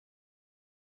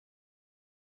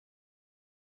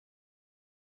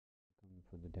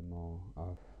for the demo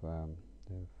of the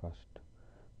first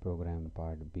program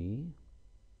part B.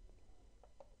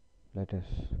 Let us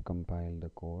compile the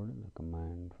code. The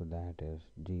command for that is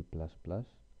g++ -o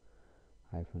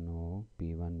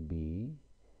p1b.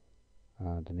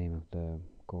 The name of the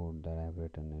code that I have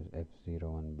written is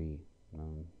f01b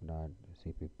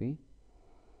 .cpp.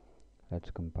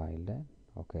 Let's compile that.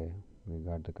 Okay, we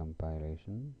got the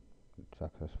compilation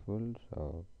successful.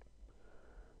 So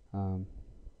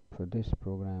for this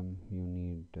program you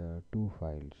need two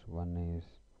files. One is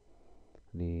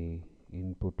the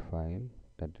input file,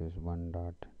 that is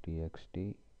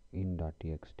 1.txt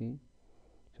in.txt.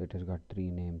 so it has got three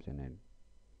names in it: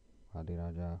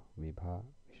 Adiraja, Vibha,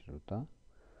 Vishruta.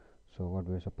 So what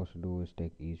we're supposed to do is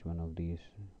take each one of these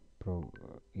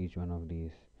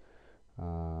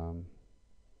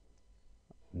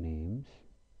names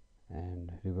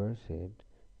and reverse it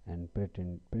and print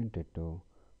it to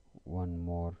one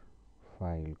more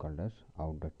file called as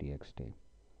out.txt.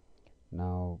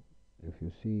 Now if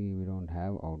you see, we don't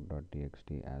have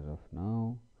out.txt as of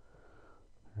now,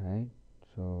 right?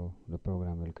 So the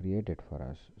program will create it for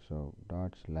us. So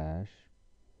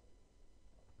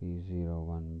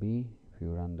 /p01b, if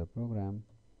you run the program,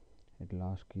 it will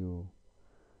ask you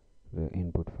the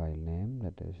input file name,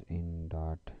 that is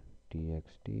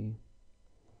in.txt.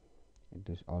 It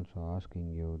is also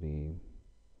asking you the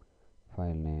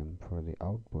file name for the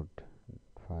output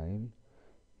file.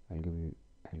 I'll give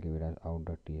it as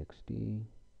out.txt.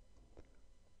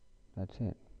 That's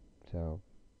it. So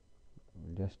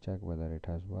just check whether it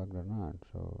has worked or not.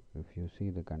 So if you see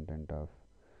the content of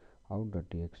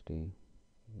out.txt,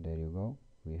 there you go,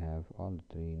 we have all the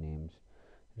three names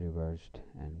reversed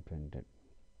and printed,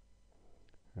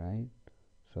 right?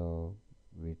 So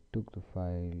we took the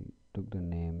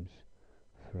names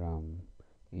from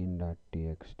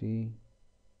in.txt,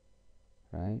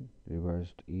 right?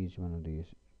 Reversed each one of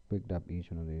these, picked up each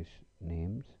one of these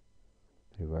names,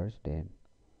 reversed it,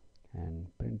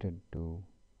 and printed to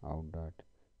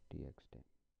out.txt.